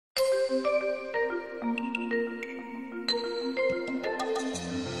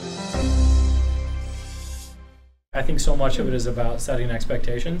I think so much of it is about setting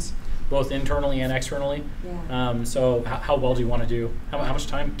expectations, both internally and externally. Yeah. So how well do you want to do? How much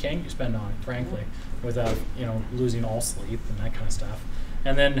time can you spend on it, frankly, without losing all sleep and that kind of stuff?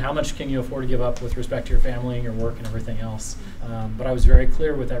 And then how much can you afford to give up with respect to your family and your work and everything else? But I was very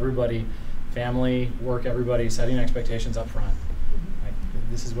clear with everybody, family, work, everybody, setting expectations up front. Like,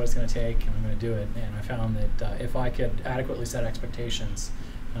 this is what it's going to take, and I'm going to do it. And I found that if I could adequately set expectations,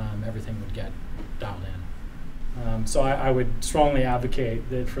 everything would get dialed in. So I would strongly advocate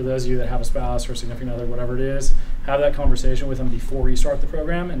that for those of you that have a spouse or a significant other, whatever it is, have that conversation with them before you start the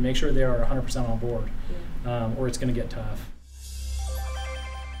program and make sure they are 100% on board, or it's going to get tough.